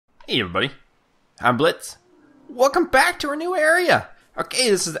Hey everybody, I'm Blitz. Welcome back to our new area. Okay,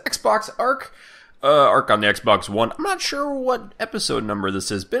 this is the Xbox Arc. Arc on the Xbox One. I'm not sure what episode number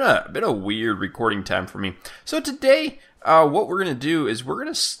this is. Been a weird recording time for me. So today, what we're gonna do is we're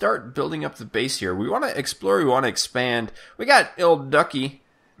gonna start building up the base here. We want to explore. We want to expand. We got old Ducky.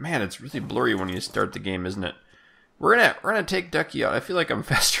 Man, it's really blurry when you start the game, isn't it? We're gonna take Ducky out. I feel like I'm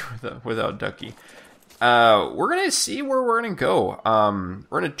faster without Ducky. We're gonna see where we're gonna go.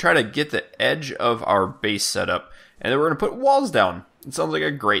 We're gonna try to get the edge of our base set up, and then we're gonna put walls down. It sounds like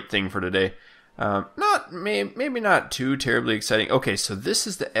a great thing for today. Maybe not too terribly exciting. Okay, so this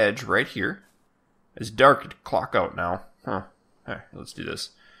is the edge right here. It's dark to clock out now. Huh. Alright, let's do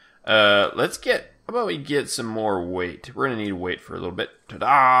this. How about we get some more weight? We're gonna need weight for a little bit.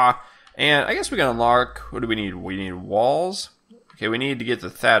 Ta-da! And I guess we can unlock, what do we need? We need walls. Okay, we need to get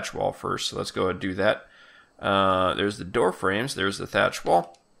the thatch wall first, so let's go and do that. There's the door frames, there's the thatch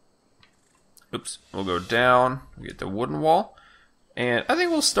wall. Oops, we'll go down, we get the wooden wall. And I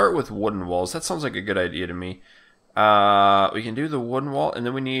think we'll start with wooden walls. That sounds like a good idea to me. We can do the wooden wall, and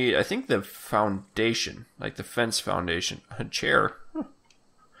then we need, I think, the foundation, like the fence foundation. A chair. I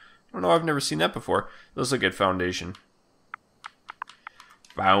don't know, I've never seen that before. Let's look at foundation.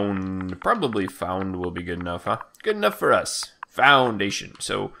 Probably found will be good enough, huh? Good enough for us. Foundation.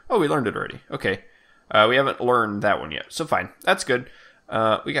 So, oh, we learned it already. Okay. We haven't learned that one yet, so fine. That's good.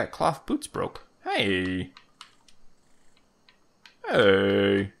 We got cloth boots broke. Hey.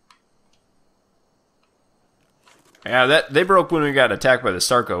 Hey. Yeah, they broke when we got attacked by the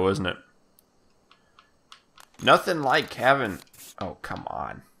Sarco, wasn't it? Nothing like having... Oh, come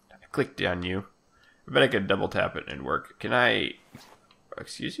on. I clicked on you. I bet I could double tap it and work. Can I...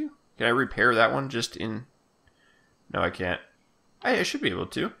 Excuse you? Can I repair that one just in... No, I can't. I should be able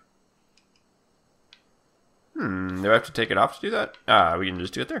to. Do I have to take it off to do that? We can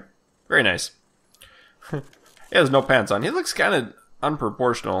just do it there. Very nice. He has no pants on. He looks kind of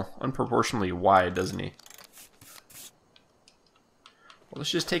unproportionally wide, doesn't he? Well,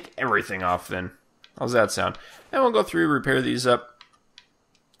 let's just take everything off then. How's that sound? And we'll go through, repair these up,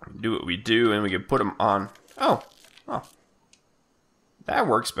 do what we do, and we can put them on. Oh. That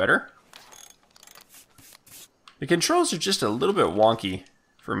works better. The controls are just a little bit wonky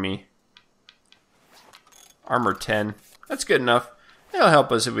for me. Armor 10. That's good enough. It'll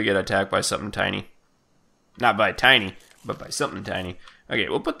help us if we get attacked by something tiny. Not by tiny, but by something tiny. Okay,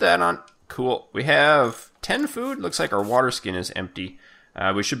 we'll put that on. Cool. We have 10 food. Looks like our water skin is empty.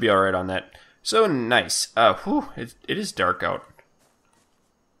 We should be alright on that. So nice. It is dark out.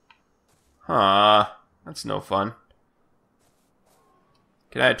 Huh. That's no fun.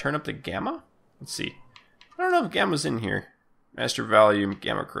 Can I turn up the gamma? Let's see. I don't know if gamma's in here. Master volume,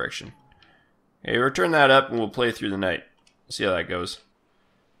 gamma correction. Okay, we'll turn that up and we'll play through the night. See how that goes.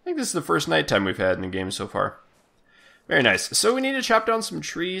 I think this is the first nighttime we've had in the game so far. Very nice. So we need to chop down some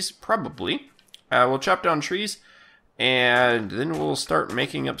trees, probably. We'll chop down trees, and then we'll start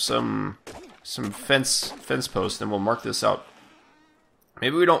making up some fence posts, and we'll mark this out.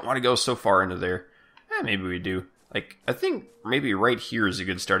 Maybe we don't want to go so far into there. Maybe we do. Like, I think maybe right here is a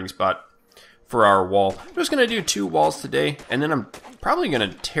good starting spot for our wall. I'm just going to do 2 walls today, and then I'm probably going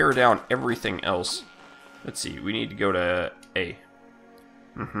to tear down everything else. Let's see, we need to go to A.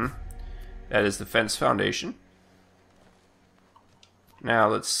 That is the fence foundation. Now,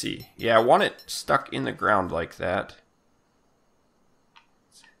 let's see. Yeah, I want it stuck in the ground like that.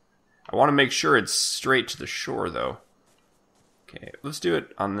 I want to make sure it's straight to the shore, though. Okay, let's do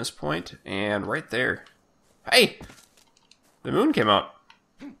it on this point, and right there. Hey! The moon came out.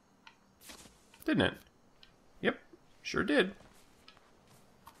 Didn't it? Yep, sure did.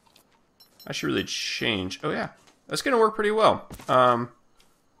 I should really change. Oh yeah, that's gonna work pretty well.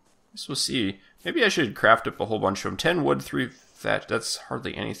 Guess we'll see. Maybe I should craft up a whole bunch of them. 10 wood, 3 thatch. That's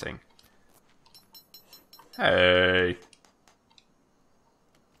hardly anything. Hey,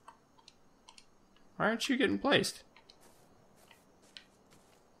 why aren't you getting placed?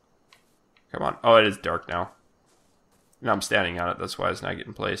 Come on. Oh, it is dark now. Now I'm standing on it. That's why it's not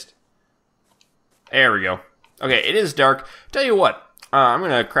getting placed. There we go. Okay, it is dark. Tell you what, I'm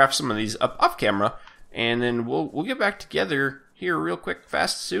gonna craft some of these up off camera, and then we'll get back together here real quick,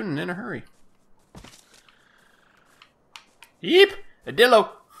 fast, soon, and in a hurry. Yeep, a dillo.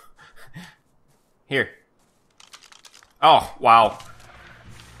 Here. Oh wow,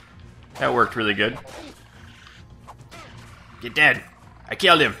 that worked really good. Get dead. I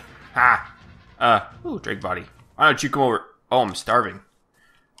killed him. Ha. Ooh, Drake body. Why don't you come over? Oh, I'm starving.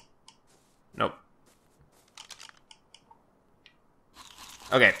 Nope.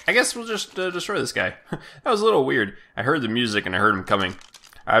 Okay, I guess we'll just destroy this guy. That was a little weird. I heard the music and I heard him coming.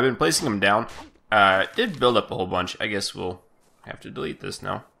 I've been placing them down. It did build up a whole bunch. I guess we'll have to delete this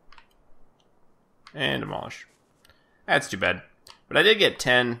now. And demolish. That's too bad. But I did get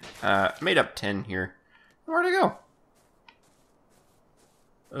 10. Made up 10 here. Where'd it go?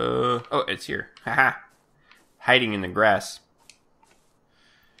 Oh, it's here. Haha. Hiding in the grass.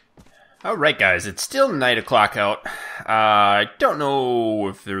 Alright guys, it's still 9 o'clock out. I don't know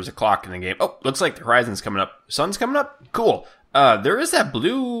if there's a clock in the game. Oh, looks like the horizon's coming up. Sun's coming up? Cool. There is that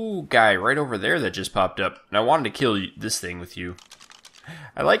blue guy right over there that just popped up. And I wanted to kill this thing with you.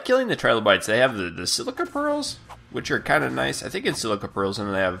 I like killing the trilobites. They have the silica pearls, which are kind of nice. I think it's silica pearls,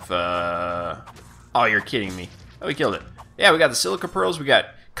 and they have, oh, you're kidding me. Oh, we killed it. Yeah, we got the silica pearls. We got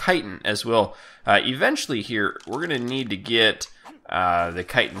chitin as well. Eventually here, we're going to need to get the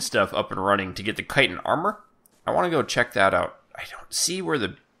chitin stuff up and running to get the chitin armor. I want to go check that out. I don't see where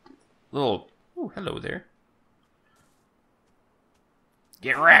the little... Oh, hello there.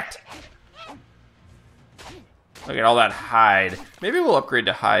 Get wrecked! Look at all that hide. Maybe we'll upgrade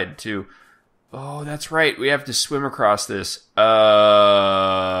to hide too. Oh, that's right. We have to swim across this.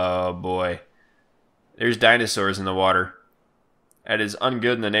 Oh, boy. There's dinosaurs in the water. That is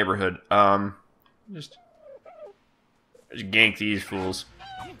ungood in the neighborhood. Just gank these fools.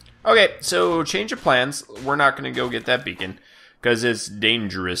 Okay, so change of plans. We're not going to go get that beacon because it's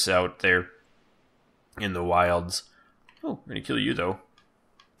dangerous out there in the wilds. Oh, I'm going to kill you, though.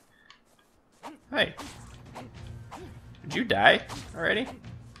 Hey. Did you die already?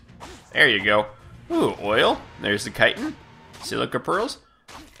 There you go. Ooh, oil. There's the chitin. Silica pearls.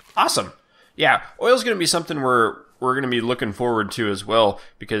 Awesome. Yeah, oil's going to be something we're going to be looking forward to as well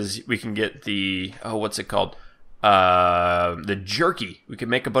because we can get the... Oh, what's it called? The jerky. We can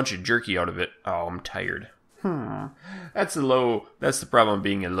make a bunch of jerky out of it. Oh, I'm tired. That's the problem of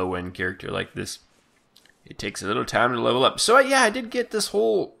being a low-end character like this. It takes a little time to level up. So yeah, I did get the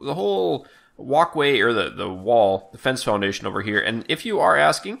whole walkway or the wall, the fence foundation over here. And if you are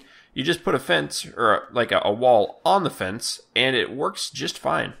asking, you just put a fence or like a wall on the fence and it works just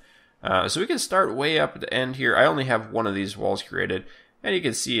fine. So we can start way up at the end here. I only have one of these walls created and you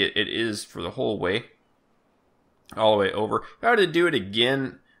can see it is for the whole way. All the way over. If I were to do it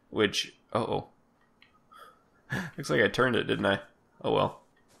again, which... Uh-oh. Looks like I turned it, didn't I? Oh, well.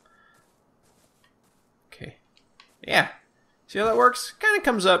 Okay. Yeah. See how that works? Kind of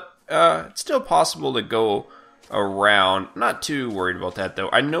comes up. It's still possible to go around. Not too worried about that, though.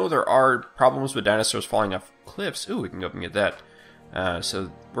 I know there are problems with dinosaurs falling off cliffs. Ooh, we can go up and get that.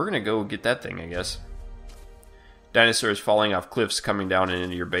 So we're going to go get that thing, I guess. Dinosaurs falling off cliffs coming down and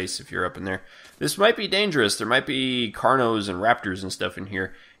into your base if you're up in there. This might be dangerous. There might be carnos and raptors and stuff in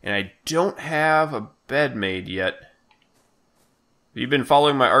here. And I don't have a bed made yet. If you've been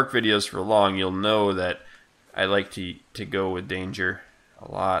following my Ark videos for long, you'll know that I like to go with danger a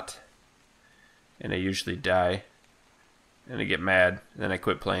lot. And I usually die. And I get mad. And then I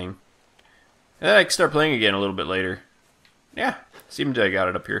quit playing. And then I can start playing again a little bit later. Yeah, seems I got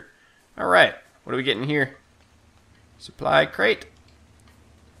it up here. Alright, what are we getting here? Supply crate.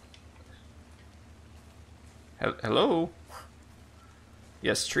 Hello?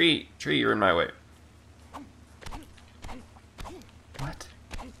 Yes, tree, you're in my way. What?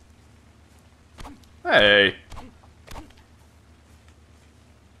 Hey.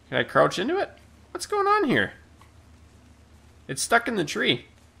 Can I crouch into it? What's going on here? It's stuck in the tree.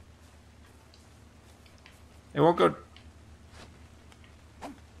 It won't go...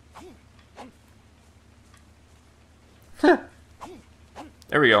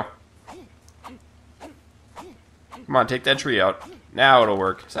 There we go. Come on, take that tree out. Now it'll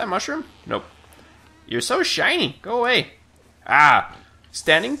work. Is that a mushroom? Nope. You're so shiny. Go away. Ah!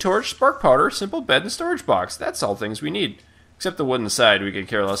 Standing torch, spark powder, simple bed, and storage box. That's all things we need. Except the wooden side. We could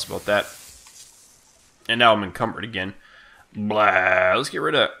care less about that. And now I'm encumbered again. Blah. Let's get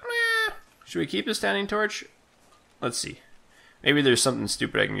rid of... Should we keep the standing torch? Let's see. Maybe there's something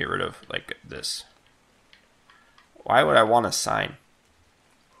stupid I can get rid of. Like this. Why would I want a sign?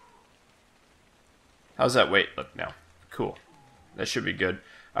 How's that weight look now? Cool. That should be good.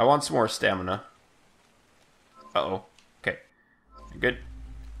 I want some more stamina. Uh-oh. Okay. Good?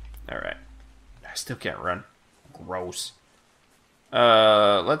 Alright. I still can't run. Gross.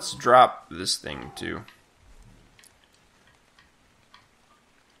 Let's drop this thing, too.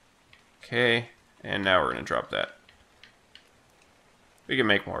 Okay. And now we're going to drop that. We can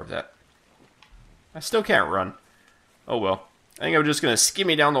make more of that. I still can't run. Oh, well. I think I'm just going to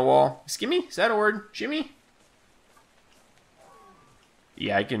skimmy down the wall. Skimmy? Is that a word? Shimmy?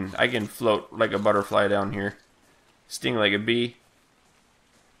 Yeah, I can float like a butterfly down here. Sting like a bee.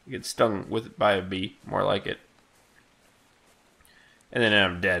 Get stung by a bee. More like it. And then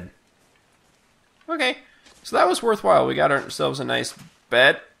I'm dead. Okay, so that was worthwhile. We got ourselves a nice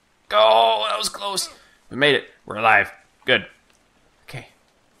bed. Oh, that was close. We made it. We're alive. Good. Okay.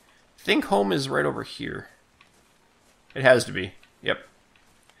 I think home is right over here. It has to be. Yep.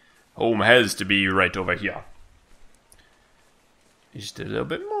 Home has to be right over here. Just a little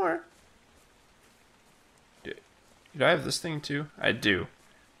bit more. Do I have this thing too? I do.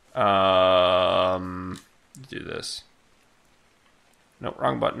 Do this. No,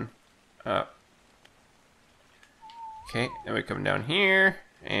 wrong button. Okay, and we come down here,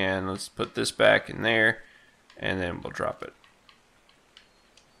 and let's put this back in there, and then we'll drop it.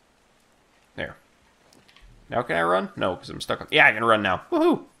 There. Now can I run? No, because I'm stuck on... Yeah, I can run now.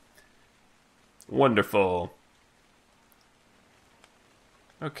 Woohoo! Wonderful.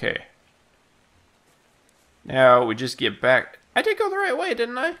 Okay. Now we just get back... I did go the right way,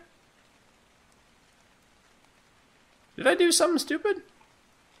 didn't I? Did I do something stupid?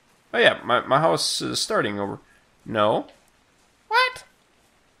 Oh yeah, my house is starting over. No. What?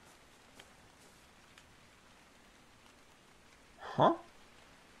 Huh?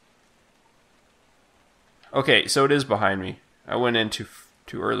 Okay, so it is behind me. I went in too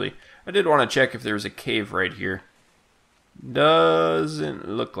early. I did want to check if there was a cave right here. Doesn't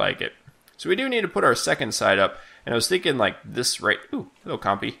look like it. So we do need to put our second side up. And I was thinking like this right... Ooh, hello,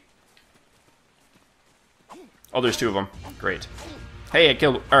 compy. Oh, there's two of them. Great. Hey,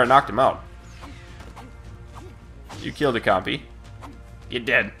 I knocked him out. You killed a compy. You're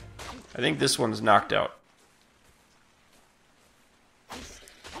dead. I think this one's knocked out.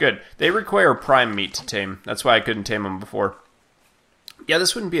 Good. They require prime meat to tame. That's why I couldn't tame them before. Yeah,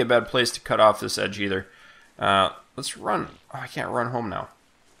 this wouldn't be a bad place to cut off this edge either. Let's run. Oh, I can't run home now.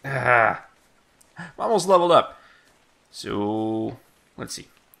 I'm almost leveled up. So, let's see.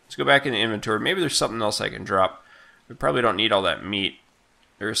 Let's go back in the inventory. Maybe there's something else I can drop. We probably don't need all that meat.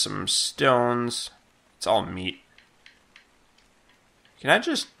 There's some stones. It's all meat. Can I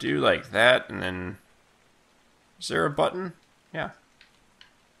just do like that and then... Is there a button? Yeah.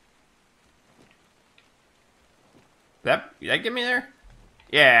 Did that get me there?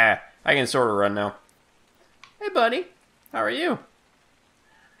 Yeah, I can sort of run now. Hey, buddy. How are you?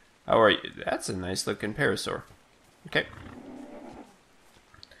 How are you? That's a nice looking parasaur. Okay.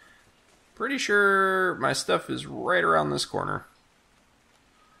 Pretty sure my stuff is right around this corner.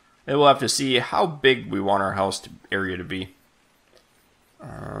 And we'll have to see how big we want our house area to be.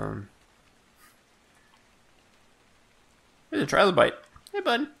 Here's a trilobite. Hey,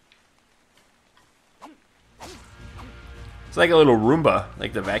 bud. It's like a little Roomba,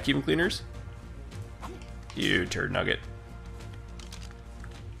 like the vacuum cleaners. You turd nugget.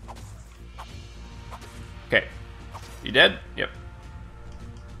 Okay. You dead? Yep.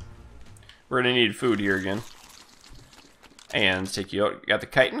 We're gonna need food here again. And let's take you out. Got the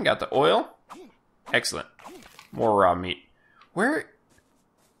chitin, got the oil. Excellent. More raw meat. Where?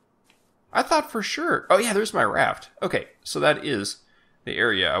 I thought for sure. Oh yeah, there's my raft. Okay, so that is the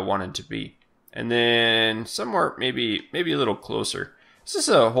area I wanted to be. And then somewhere maybe a little closer. This is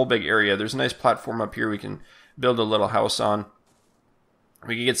a whole big area. There's a nice platform up here we can build a little house on.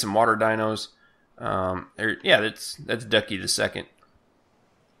 We can get some water dinos. Yeah, that's Ducky the second.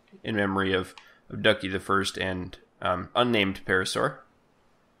 In memory of Ducky the first and unnamed parasaur.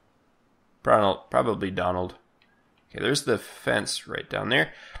 Probably Donald. Okay, there's the fence right down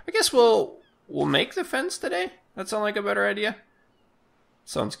there. I guess we'll make the fence today. That sound like a better idea?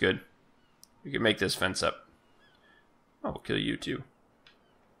 Sounds good. We can make this fence up. Oh, we'll kill you too.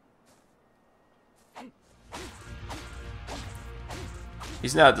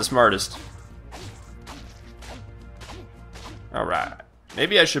 He's not the smartest. Alright.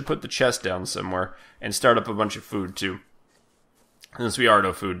 Maybe I should put the chest down somewhere and start up a bunch of food too. Since we are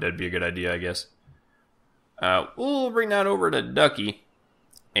no food, that'd be a good idea, I guess. We'll bring that over to Ducky,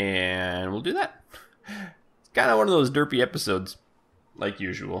 and we'll do that. It's kind of one of those derpy episodes, like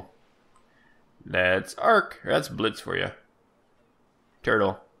usual. That's Ark. That's Blitz for you.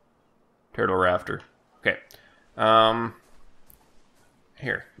 Turtle rafter. Okay.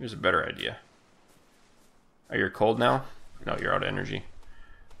 Here's a better idea. Oh, you're cold now? No, you're out of energy.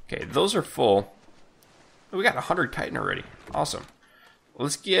 Okay, those are full. Oh, we got 100 chitin already. Awesome.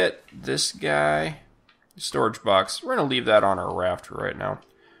 Let's get this guy. Storage box. We're going to leave that on our raft right now.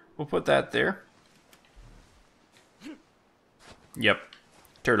 We'll put that there. Yep.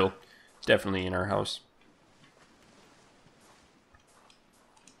 Turtle. Definitely in our house.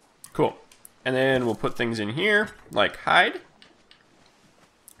 Cool. And then we'll put things in here, like hide.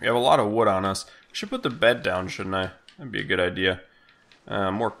 We have a lot of wood on us. I should put the bed down, shouldn't I? That'd be a good idea.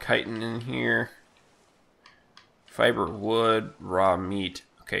 More chitin in here. Fiber, wood, raw meat.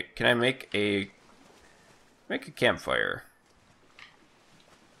 Okay, can I make a campfire?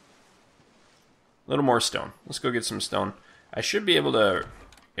 A little more stone. Let's go get some stone. I should be able to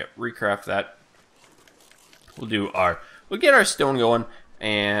recraft that. We'll get our stone going,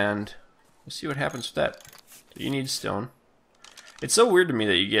 and we'll see what happens with that. So you need stone. It's so weird to me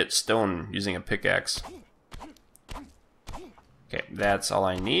that you get stone using a pickaxe. Okay, that's all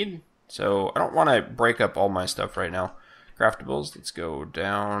I need. So I don't want to break up all my stuff right now. Craftables, let's go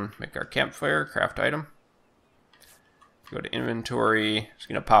down, make our campfire, craft item. Go to inventory. It's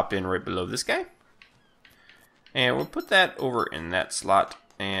going to pop in right below this guy. And we'll put that over in that slot.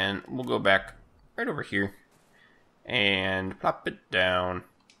 And we'll go back right over here. And plop it down.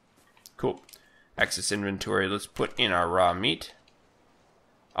 Cool. Access inventory. Let's put in our raw meat.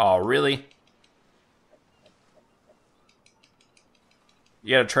 Oh, really?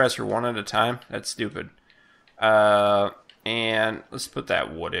 You gotta transfer one at a time? That's stupid. And let's put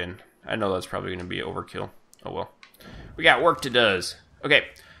that wood in. I know that's probably going to be overkill. Oh well. We got work to does. Okay.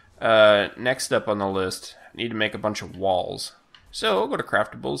 Next up on the list, I need to make a bunch of walls. So I'll go to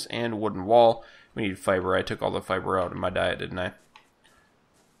craftables and wooden wall. We need fiber. I took all the fiber out of my diet, didn't I?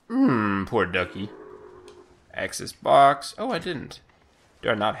 Poor ducky. Access box. Oh, I didn't. Do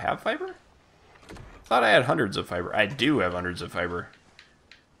I not have fiber? Thought I had hundreds of fiber. I do have hundreds of fiber.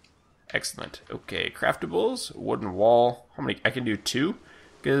 Excellent. Okay, craftables, wooden wall. How many? I can do 2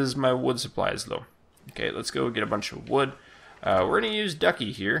 because my wood supply is low. Okay, let's go get a bunch of wood. We're going to use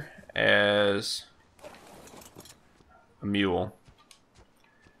Ducky here as a mule.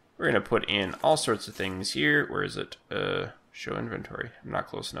 We're going to put in all sorts of things here. Where is it? Show inventory. I'm not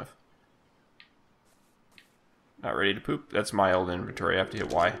close enough. Not ready to poop. That's my old inventory. I have to hit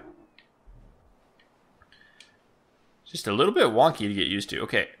Y. Just a little bit wonky to get used to.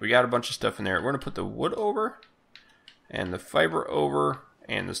 Okay, we got a bunch of stuff in there. We're going to put the wood over, and the fiber over,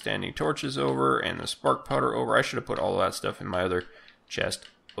 and the standing torches over, and the spark powder over. I should have put all of that stuff in my other chest.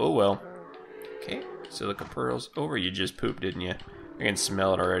 Oh well. Okay, silica pearls over. You just pooped, didn't you? I can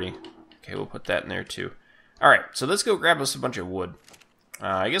smell it already. Okay, we'll put that in there too. Alright, so let's go grab us a bunch of wood.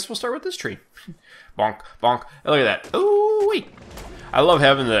 I guess we'll start with this tree. Bonk, bonk. Oh, look at that. Ooh, wait. I love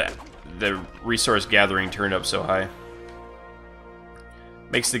having the resource gathering turned up so high.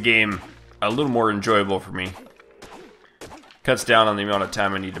 Makes the game a little more enjoyable for me. Cuts down on the amount of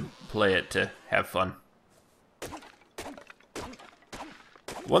time I need to play it to have fun.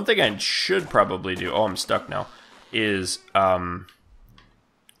 One thing I should probably do, oh, I'm stuck now, is, oh,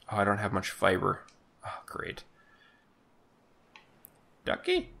 I don't have much fiber. Oh, great.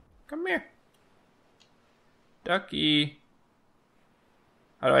 Ducky, come here. Ducky.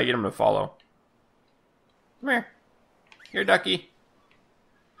 How do I get him to follow? Come here. Here, Ducky.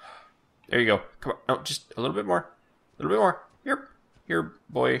 There you go. Come on. No, just a little bit more. A little bit more. Here. Here,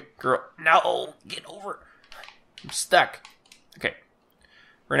 boy, girl. No, get over. I'm stuck. Okay.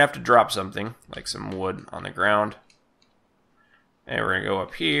 We're going to have to drop something, like some wood on the ground. And we're going to go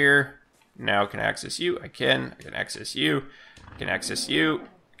up here. Now can I access you? I can. I can access you. I can access you.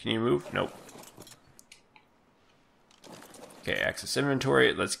 Can you move? Nope. Okay, access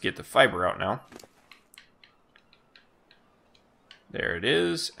inventory. Let's get the fiber out now. There it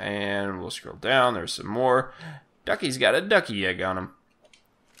is, and we'll scroll down. There's some more. Ducky's got a ducky egg on him.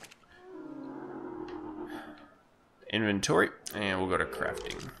 Inventory, and we'll go to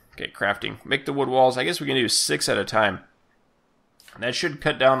crafting. Okay, crafting. Make the wood walls. I guess we can do 6 at a time. That should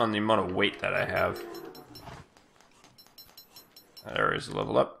cut down on the amount of weight that I have. There is a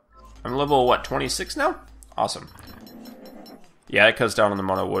level up. I'm level, what, 26 now? Awesome. Yeah, it cuts down on the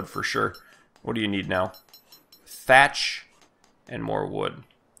amount of wood for sure. What do you need now? Thatch. And more wood.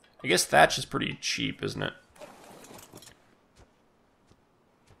 I guess thatch is pretty cheap, isn't it?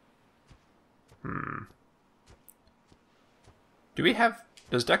 Do we have...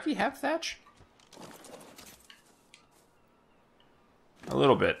 Does Ducky have thatch? A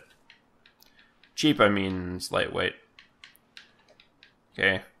little bit. Cheap, I mean, it's lightweight.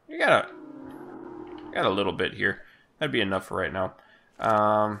 Okay. You got a little bit here. That'd be enough for right now.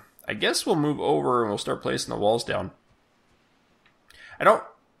 I guess we'll move over and we'll start placing the walls down. I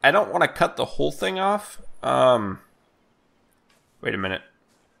don't want to cut the whole thing off. Wait a minute.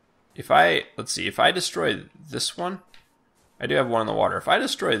 Let's see, if I destroy this one, I do have one in the water. If I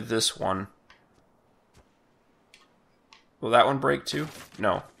destroy this one, will that one break too?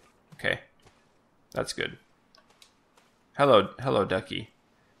 No. Okay. That's good. Hello, Ducky.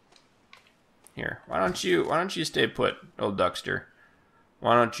 Here, why don't you stay put, old Duckster?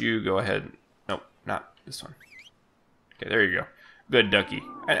 Why don't you go ahead? Nope, not this one. Okay, there you go. Good, Ducky.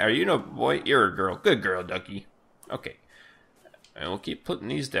 Are you no boy? You're a girl. Good girl, Ducky. Okay. And we'll keep putting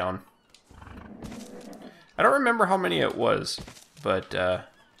these down. I don't remember how many it was, but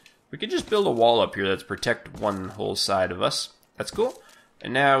we could just build a wall up here that's protect one whole side of us. That's cool.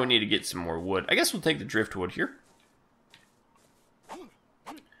 And now we need to get some more wood. I guess we'll take the driftwood here.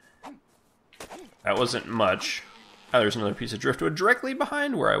 That wasn't much. Oh, there's another piece of driftwood directly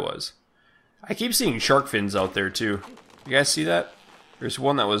behind where I was. I keep seeing shark fins out there too. You guys see that? There's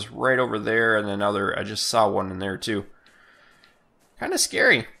one that was right over there, and then I just saw one in there too. Kind of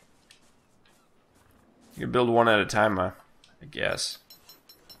scary. You can build one at a time, I guess.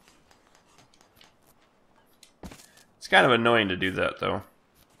 It's kind of annoying to do that though.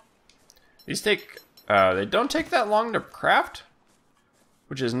 These take, they don't take that long to craft,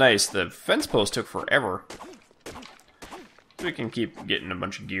 which is nice. The fence post took forever. So we can keep getting a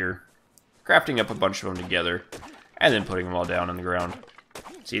bunch of gear, crafting up a bunch of them together, and then putting them all down on the ground.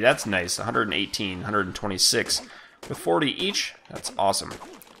 See, that's nice. 118, 126 with 40 each. That's awesome.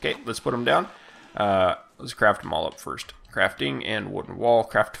 Okay, let's put them down. Let's craft them all up first. Crafting and wooden wall.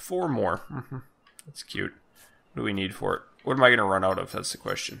 Craft 4 more. That's cute. What do we need for it? What am I going to run out of? That's the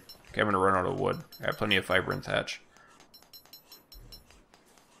question. Okay, I'm going to run out of wood. I have plenty of fiber and thatch.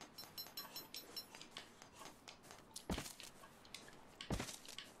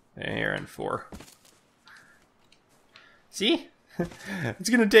 There, and 4. See? It's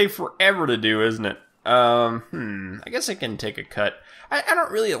going to take forever to do, isn't it? I guess I can take a cut. I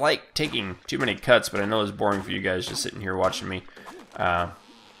don't really like taking too many cuts, but I know it's boring for you guys just sitting here watching me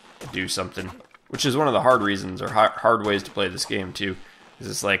do something. Which is one of the hard reasons, or hard ways to play this game, too. Because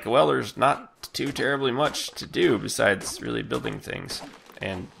it's like, well, there's not too terribly much to do besides really building things.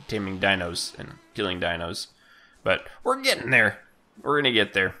 And taming dinos and killing dinos. But we're getting there. We're going to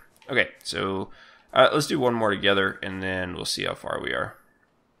get there. Okay, so let's do one more together, and then we'll see how far we are.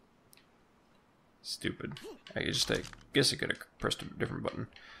 Stupid. I guess I could have pressed a different button.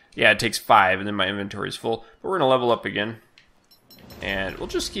 Yeah, it takes 5, and then my inventory is full. But we're going to level up again. And we'll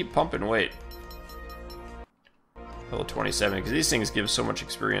just keep pumping weight. Level 27, because these things give so much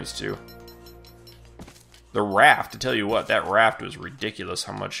experience, too. The raft, to tell you what, that raft was ridiculous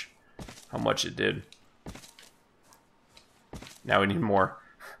how much it did. Now we need more.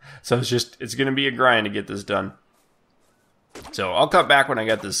 So it's going to be a grind to get this done. So I'll cut back when I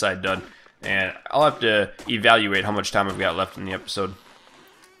get this side done. And I'll have to evaluate how much time I've got left in the episode.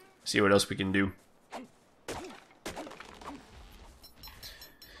 See what else we can do.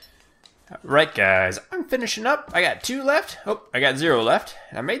 Right, guys, I'm finishing up. I got 2 left. Oh, I got 0 left.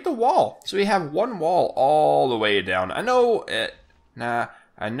 And I made the wall. So we have 1 wall all the way down. I know,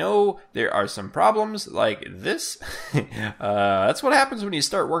 I know there are some problems like this. That's what happens when you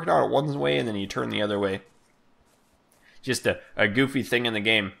start working out it one way and then you turn the other way. Just a goofy thing in the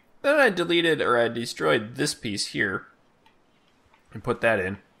game. Then I deleted, or I destroyed this piece here. And put that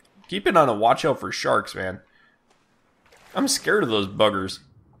in. Keep it on a watch out for sharks, man. I'm scared of those buggers.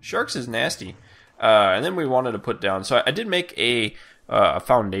 Sharks is nasty. And then we wanted to put down... So I did make a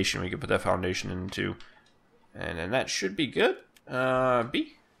foundation. We could put that foundation into. And then that should be good.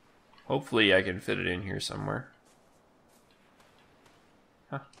 B. Hopefully I can fit it in here somewhere.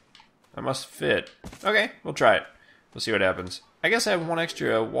 Huh. That must fit. Okay, we'll try it. We'll see what happens. I guess I have 1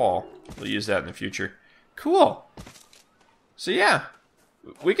 extra wall. We'll use that in the future. Cool. So yeah.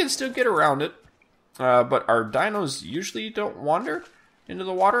 We can still get around it. But our dinos usually don't wander into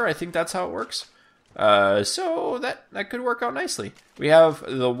the water. I think that's how it works. So that could work out nicely. We have...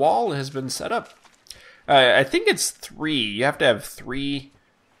 The wall has been set up. I think it's 3. You have to have 3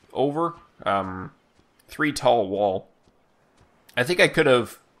 over. 3 tall wall. I think I could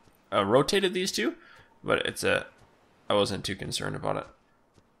have rotated these 2, but I wasn't too concerned about it.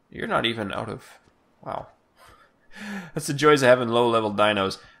 You're not even out of... Wow. That's the joys of having low-level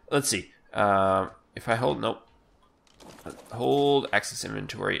dinos. Let's see. If I hold... Nope. Hold access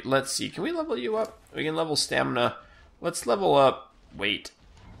inventory. Let's see. Can we level you up? We can level stamina. Let's level up... Wait.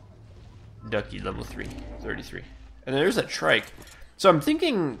 Ducky, level 3, 33. And there's a trike. So I'm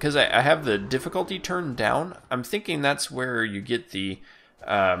thinking, because I have the difficulty turned down, I'm thinking that's where you get the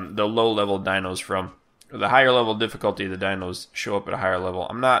low-level dinos from. The higher level difficulty, the dinos show up at a higher level.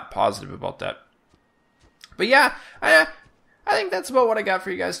 I'm not positive about that. But yeah, I think that's about what I got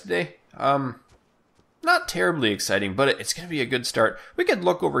for you guys today. Not terribly exciting, but it's going to be a good start. We could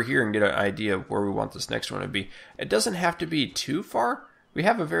look over here and get an idea of where we want this next one to be. It doesn't have to be too far. We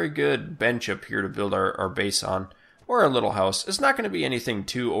have a very good bench up here to build our base on, or our little house. It's not going to be anything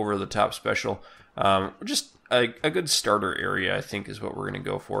too over-the-top special. Just a good starter area, I think, is what we're going to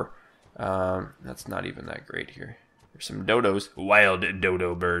go for. That's not even that great here. There's some dodos. Wild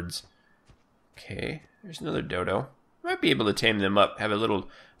dodo birds. Okay, there's another dodo. Might be able to tame them up, have a little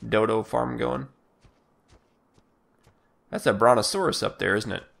dodo farm going. That's a brontosaurus up there,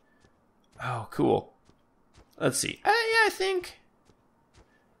 isn't it? Oh, cool. Let's see. Yeah, I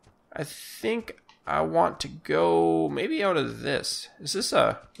think I want to go maybe out of this. Is this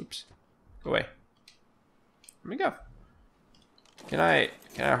a... Oops. Go away. Let me go. Can I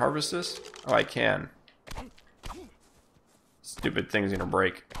harvest this? Oh, I can. Stupid thing's gonna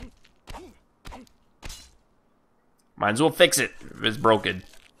break. Might as well fix it if it's broken.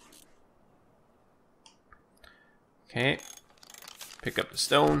 Okay. Pick up the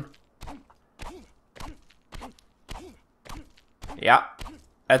stone. Yeah.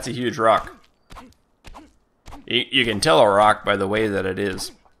 That's a huge rock. You can tell a rock by the way that it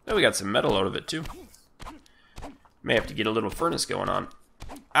is. Oh, we got some metal out of it too. May have to get a little furnace going on.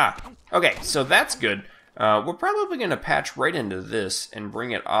 Ah, okay, so that's good. We're probably going to patch right into this and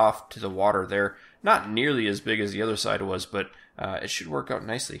bring it off to the water there. Not nearly as big as the other side was, but it should work out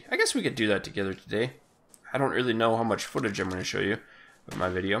nicely. I guess we could do that together today. I don't really know how much footage I'm going to show you of my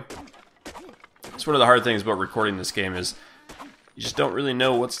video. It's one of the hard things about recording this game is you just don't really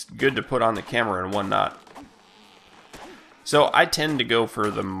know what's good to put on the camera and what not. So I tend to go for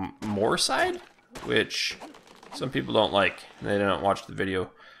the more side, which some people don't like. They don't watch the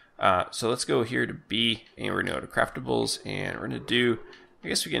video. So let's go here to B, and we're going to go to craftables, and we're going to do, I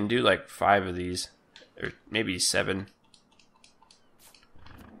guess we can do like 5 of these, or maybe 7.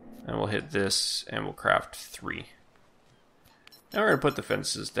 And we'll hit this, and we'll craft 3. Now we're going to put the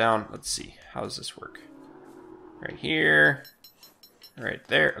fences down. Let's see, how does this work? Right here, right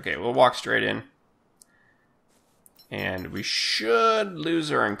there. Okay, we'll walk straight in. And we should lose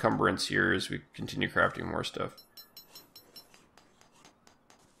our encumbrance here as we continue crafting more stuff.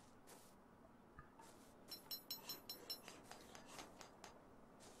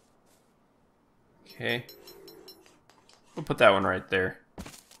 Okay. We'll put that one right there.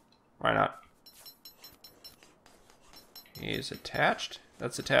 Why not? Okay, is attached?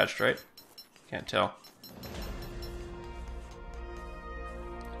 That's attached, right? Can't tell.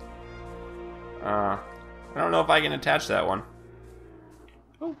 I don't know if I can attach that one.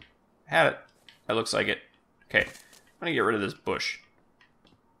 Oh, had it. That looks like it. Okay, I'm gonna get rid of this bush.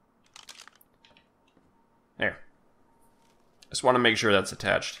 There. Just want to make sure that's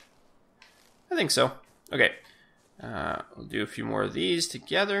attached. I think so. Okay. We'll do a few more of these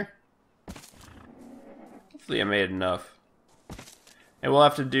together. Hopefully I made enough. And we'll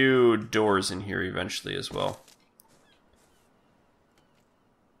have to do doors in here eventually as well.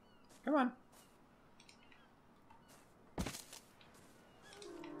 Come on.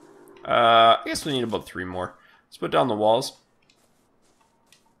 I guess we need about 3 more. Let's put down the walls.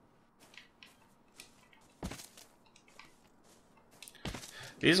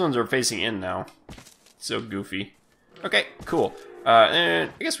 These ones are facing in now. So goofy. Okay, cool.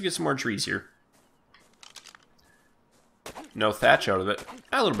 And I guess we get some more trees here. No thatch out of it.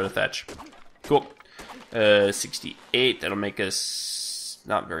 A little bit of thatch. Cool. 68. That'll make us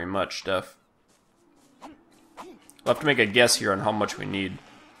not very much stuff. We'll have to make a guess here on how much we need.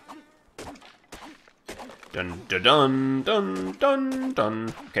 Dun dun dun dun dun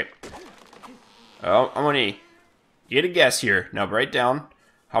dun. Okay. Oh, I'm gonna get a guess here. Now write down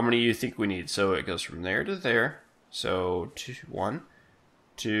how many you think we need. So it goes from there to there. So 1,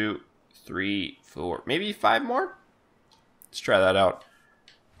 2, 3, 4, maybe 5 more. Let's try that out.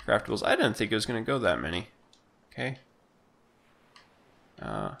 Craftables. I didn't think it was gonna go that many. Okay.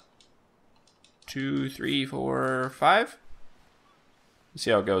 2, 3, 4, 5. Let's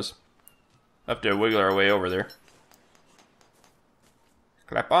see how it goes. Have to wiggle our way over there.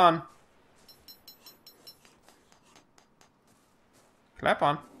 Clap on. Clap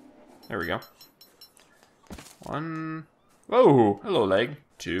on. There we go. 1. Whoa! Hello, leg.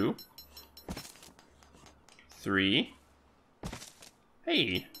 2. 3.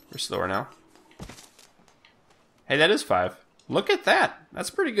 Hey, we're slower now. Hey, that is 5. Look at that. That's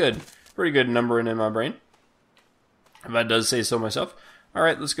pretty good. Pretty good numbering in my brain. If that does say so myself.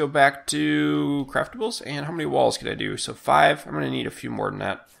 Alright, let's go back to craftables. And how many walls can I do? So 5. I'm going to need a few more than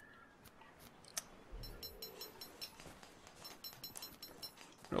that.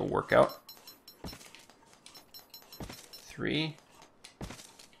 It'll work out. 3.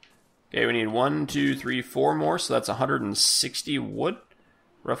 Okay, we need 1, 2, 3, 4 more. So that's 160 wood,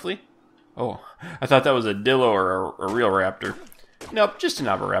 roughly. Oh, I thought that was a dillo or a real raptor. Nope, just an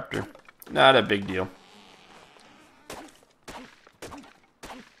oviraptor. Not a big deal.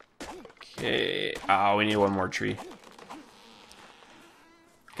 Okay. Oh, we need 1 more tree.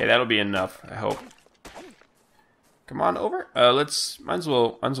 Okay, that'll be enough, I hope. Come on over. Might as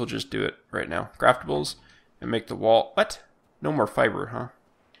well just do it right now. Craftables and make the wall. What? No more fiber, huh?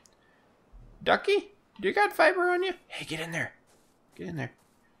 Ducky, do you got fiber on you? Hey, get in there. Get in there.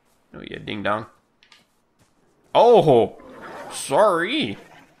 No, you ding dong. Oh, sorry.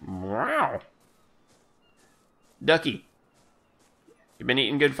 Wow. Ducky, you been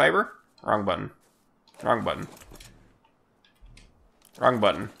eating good fiber? Wrong button. Wrong button. Wrong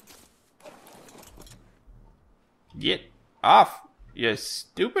button. Get off, you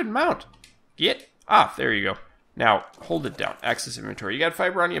stupid mount. Get off. There you go. Now, hold it down. Access inventory. You got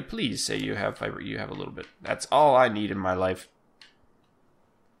fiber on you? Please say you have fiber. You have a little bit. That's all I need in my life.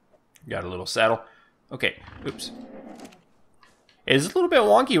 Got a little saddle. Okay. Oops. It is a little bit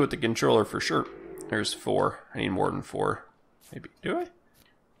wonky with the controller for sure. There's 4. I need more than 4. Maybe. Do I?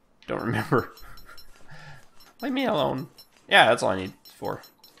 Don't remember. Leave me alone. Yeah, that's all I need. 4.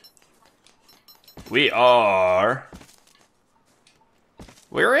 We're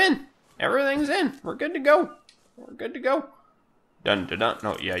in. Everything's in. We're good to go. We're good to go. Dun dun dun.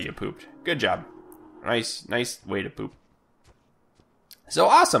 No, yeah, you pooped. Good job. Nice way to poop. So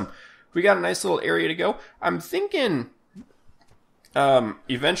awesome. We got a nice little area to go. I'm thinking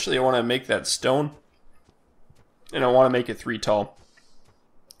eventually I want to make that stone. And I want to make it 3 tall.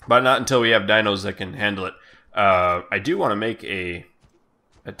 But not until we have dinos that can handle it. I do want to make a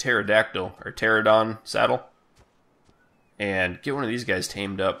pterodactyl or pterodon saddle. And get one of these guys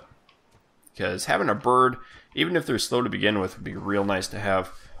tamed up. Because having a bird, even if they're slow to begin with, would be real nice to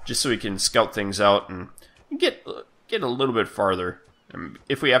have. Just so we can scout things out and get a little bit farther.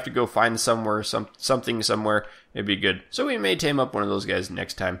 If we have to go find something somewhere, it'd be good. So we may tame up one of those guys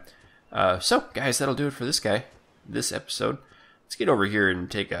next time. So, guys, that'll do it for this episode. Let's get over here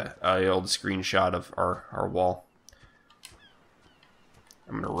and take a old screenshot of our wall.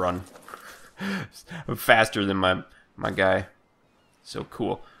 I'm gonna run. I'm faster than my guy. So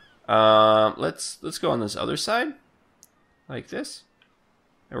cool. Let's go on this other side, like this.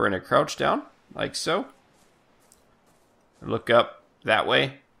 And we're gonna crouch down, like so. And look up that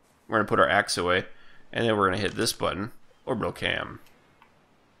way. We're gonna put our axe away, and then we're gonna hit this button, orbital cam.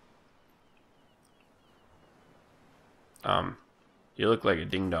 You look like a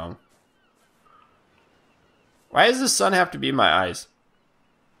ding dong. Why does the sun have to be my eyes?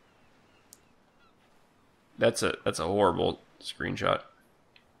 That's a horrible screenshot.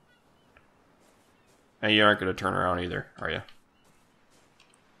 And you aren't going to turn around either, are you?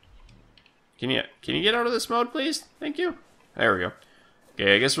 Can you get out of this mode, please? Thank you. There we go.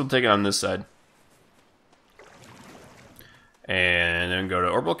 Okay, I guess we'll take it on this side. And then go to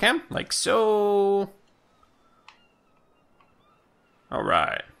orbital cam, like so.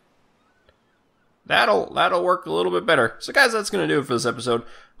 Alright. That'll work a little bit better. So guys, that's going to do it for this episode.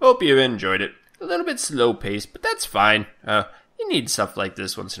 Hope you enjoyed it. A little bit slow paced, but that's fine. You need stuff like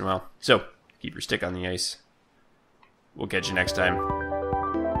this once in a while. So, keep your stick on the ice. We'll catch you next time.